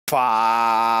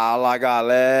Fala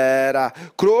galera,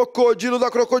 Crocodilo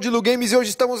da Crocodillogames e hoje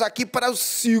estamos aqui para o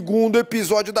segundo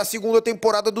episódio da segunda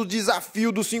temporada do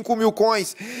Desafio dos 5.000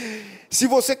 coins. Se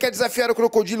você quer desafiar o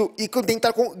Crocodilo e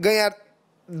tentar ganhar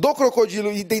do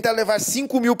Crocodilo e tentar levar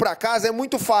 5.000 para casa, é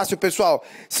muito fácil, pessoal.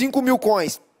 5.000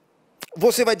 coins.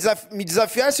 Você vai me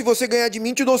desafiar, se você ganhar de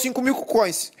mim, te dou 5.000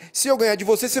 coins. Se eu ganhar de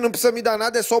você, você não precisa me dar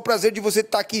nada, é só o prazer de você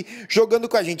estar aqui jogando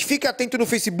com a gente. Fique atento no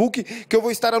Facebook, que eu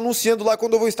vou estar anunciando lá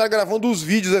quando eu vou estar gravando os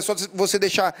vídeos. É só você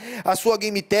deixar a sua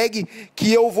game tag,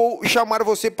 que eu vou chamar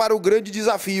você para o grande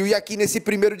desafio. E aqui nesse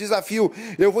primeiro desafio,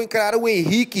 eu vou encarar o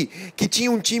Henrique, que tinha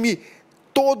um time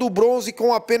todo bronze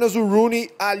com apenas o Rooney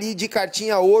ali de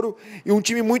cartinha ouro. E um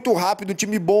time muito rápido, um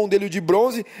time bom dele de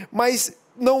bronze, mas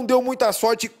não deu muita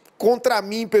sorte contra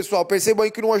mim, pessoal. Percebam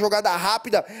aí que numa jogada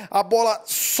rápida, a bola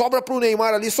sobra pro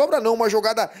Neymar ali, sobra não,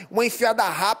 uma enfiada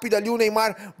rápida ali, o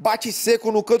Neymar bate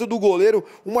seco no canto do goleiro,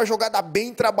 uma jogada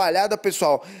bem trabalhada,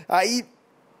 pessoal. Aí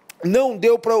não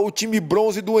deu para o time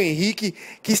bronze do Henrique,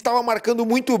 que estava marcando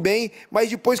muito bem, mas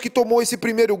depois que tomou esse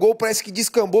primeiro gol, parece que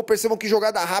descambou. Percebam que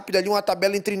jogada rápida ali, uma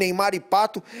tabela entre Neymar e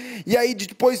Pato, e aí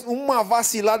depois uma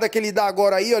vacilada que ele dá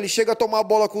agora aí, ó, ele chega a tomar a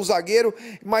bola com o zagueiro,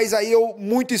 mas aí eu,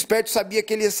 muito esperto, sabia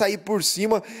que ele ia sair por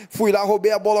cima, fui lá,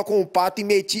 roubei a bola com o Pato e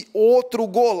meti outro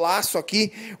golaço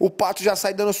aqui. O Pato já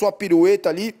sai dando sua pirueta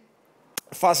ali,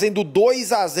 fazendo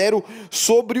 2-0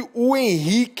 sobre o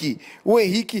Henrique. O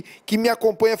Henrique, que me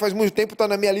acompanha faz muito tempo, tá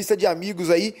na minha lista de amigos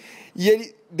aí, e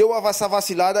ele deu essa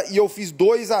vacilada e eu fiz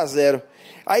 2-0.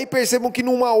 Aí percebam que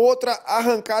numa outra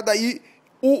arrancada aí,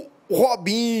 o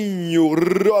Robinho,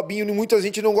 muita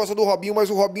gente não gosta do Robinho, mas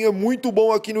o Robinho é muito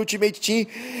bom aqui no Ultimate Team.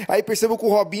 Aí percebam que o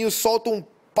Robinho solta um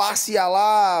passe a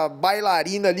lá,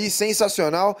 bailarina ali,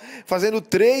 sensacional, fazendo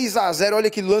 3-0, olha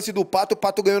que lance do Pato, o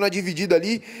Pato ganhou na dividida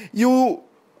ali, e o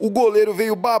goleiro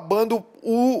veio babando,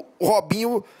 o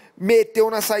Robinho meteu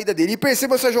na saída dele. E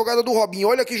perceba essa jogada do Robinho,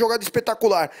 olha que jogada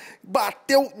espetacular,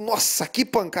 bateu, nossa, que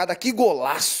pancada, que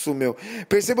golaço, meu.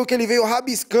 Percebam que ele veio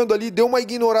rabiscando ali, deu uma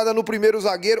ignorada no primeiro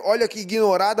zagueiro, olha que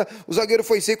ignorada, o zagueiro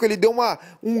foi seco, ele deu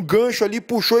um gancho ali,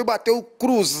 puxou e bateu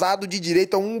cruzado de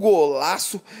direita, um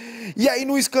golaço. E aí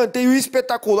no escanteio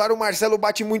espetacular, o Marcelo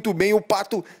bate muito bem, o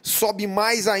Pato sobe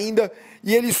mais ainda,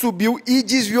 e ele subiu e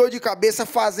desviou de cabeça,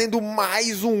 fazendo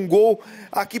mais um gol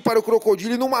aqui para o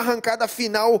Crocodilo. E numa arrancada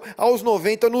final, aos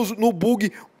 90, no bug,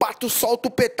 o Pato solta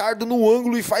o petardo no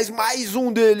ângulo e faz mais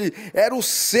um dele. Era o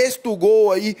sexto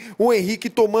gol aí, o Henrique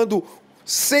tomando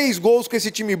 6 gols com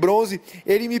esse time bronze.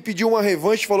 Ele me pediu uma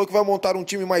revanche, falou que vai montar um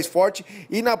time mais forte,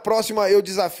 e na próxima eu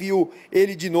desafio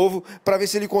ele de novo para ver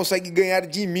se ele consegue ganhar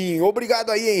de mim. Obrigado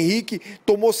aí, Henrique,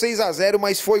 tomou 6-0,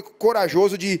 mas foi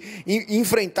corajoso de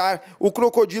enfrentar o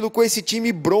Crocodilo com esse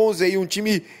time bronze aí, um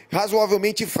time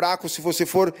razoavelmente fraco se você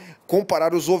for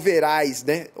comparar os overalls,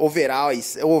 né?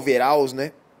 Overalls,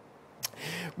 né?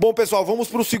 Bom, pessoal, vamos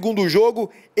para o segundo jogo.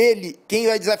 Quem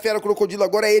vai desafiar o Crocodilo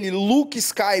agora é ele, Luke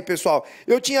Sky, pessoal.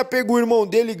 Eu tinha pego o irmão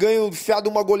dele, enfiado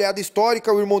uma goleada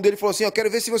histórica. O irmão dele falou assim, eu quero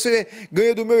ver se você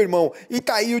ganha do meu irmão. E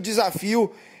tá aí o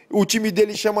desafio. O time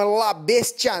dele chama La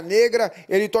Bestia Negra,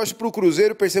 ele torce pro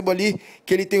Cruzeiro, perceba ali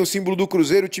que ele tem o símbolo do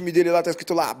Cruzeiro, o time dele lá tá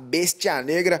escrito La Bestia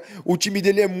Negra, o time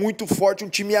dele é muito forte, um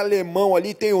time alemão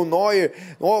ali, tem o Neuer,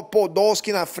 o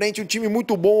Podolski na frente, um time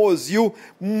muito bom, Ozil,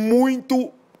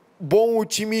 muito bom o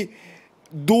time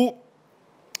do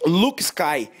Luke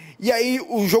Sky. E aí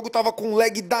o jogo tava com um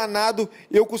lag danado,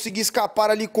 eu consegui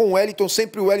escapar ali com o Wellington,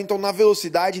 sempre o Wellington na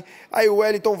velocidade, aí o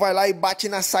Wellington vai lá e bate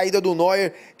na saída do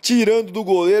Neuer, tirando do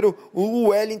goleiro, o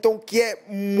Wellington, que é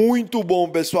muito bom,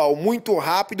 pessoal, muito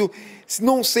rápido.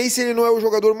 Não sei se ele não é o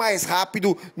jogador mais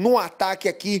rápido no ataque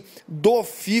aqui do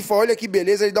FIFA. Olha que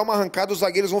beleza, ele dá uma arrancada, os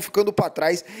zagueiros vão ficando para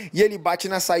trás e ele bate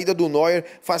na saída do Neuer,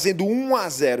 fazendo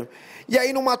 1-0. E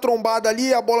aí numa trombada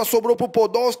ali, a bola sobrou pro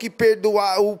Podolski,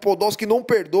 o Podolski não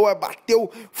perdoa, bateu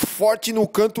forte no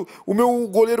canto, o meu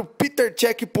goleiro Peter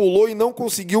Cech pulou e não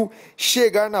conseguiu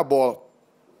chegar na bola.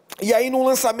 E aí num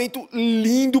lançamento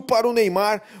lindo para o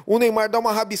Neymar dá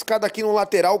uma rabiscada aqui no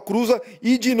lateral, cruza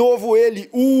e de novo ele,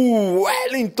 o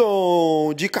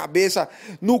Wellington, de cabeça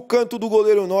no canto do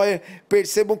goleiro Neuer.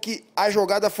 Percebam que a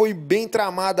jogada foi bem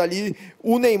tramada ali,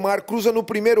 o Neymar cruza no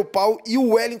primeiro pau e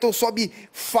o Wellington sobe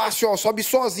fácil, ó, sobe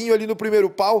sozinho ali no primeiro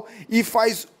pau e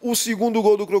faz o segundo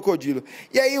gol do Crocodilo.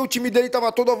 E aí o time dele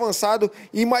estava todo avançado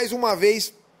e mais uma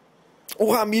vez o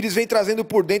Ramires vem trazendo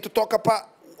por dentro, toca para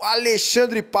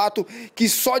Alexandre Pato, que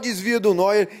só desvia do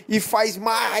Neuer e faz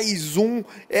mais um.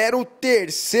 Era o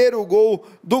terceiro gol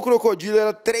do Crocodilo,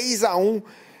 era 3-1.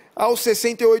 Aos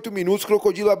 68 minutos,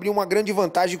 Crocodilo abriu uma grande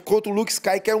vantagem contra o Luke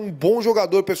Sky, que era um bom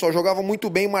jogador, pessoal. Jogava muito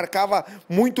bem, marcava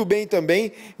muito bem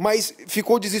também, mas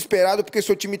ficou desesperado porque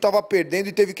seu time estava perdendo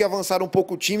e teve que avançar um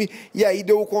pouco o time. E aí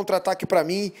deu o contra-ataque para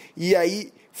mim e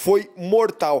aí foi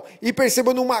mortal. E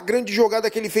perceba numa grande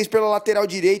jogada que ele fez pela lateral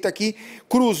direita aqui,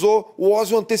 cruzou, o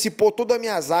Ozil antecipou toda a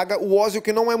minha zaga, o Ozil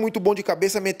que não é muito bom de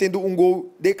cabeça, metendo um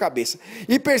gol de cabeça.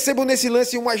 E percebam nesse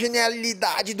lance uma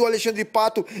genialidade do Alexandre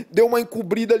Pato, deu uma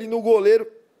encobrida ali no goleiro,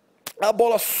 a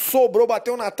bola sobrou,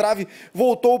 bateu na trave,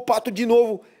 voltou o Pato de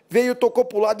novo, veio, tocou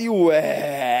pro lado e o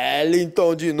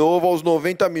Wellington de novo aos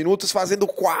 90 minutos, fazendo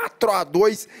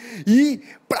 4-2 e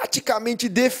praticamente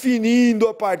definindo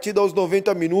a partida aos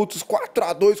 90 minutos,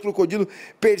 4-2 Crocodilo.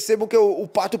 Percebam que o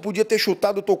Pato podia ter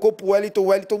chutado, tocou pro Wellington, o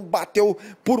Wellington bateu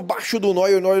por baixo do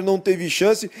Neuer, o Neuer não teve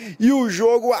chance e o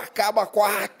jogo acaba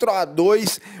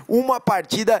 4-2, uma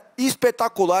partida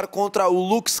espetacular contra o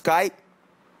Luke Sky.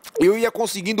 Eu ia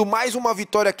conseguindo mais uma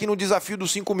vitória aqui no desafio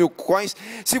dos 5.000 coins.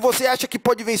 Se você acha que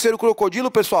pode vencer o Crocodilo,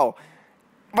 pessoal,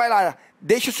 vai lá,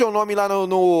 deixa o seu nome lá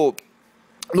no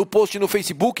post no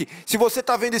Facebook. Se você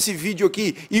tá vendo esse vídeo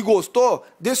aqui e gostou,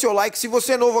 dê seu like. Se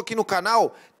você é novo aqui no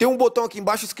canal, tem um botão aqui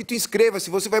embaixo escrito inscreva-se.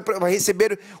 Você vai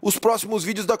receber os próximos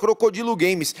vídeos da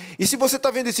Crocodillogames. E se você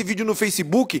tá vendo esse vídeo no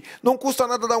Facebook, não custa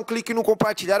nada dar um clique no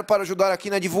compartilhar para ajudar aqui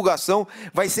na divulgação.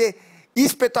 Vai ser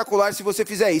espetacular se você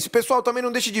fizer isso. Pessoal, também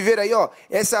não deixe de ver aí, ó,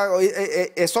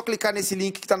 é só clicar nesse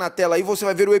link que tá na tela aí, você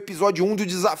vai ver o episódio 1 do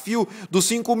desafio dos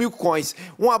 5.000 coins.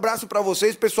 Um abraço pra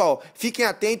vocês, pessoal, fiquem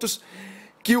atentos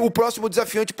que o próximo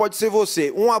desafiante pode ser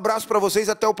você. Um abraço pra vocês,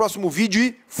 até o próximo vídeo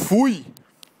e fui!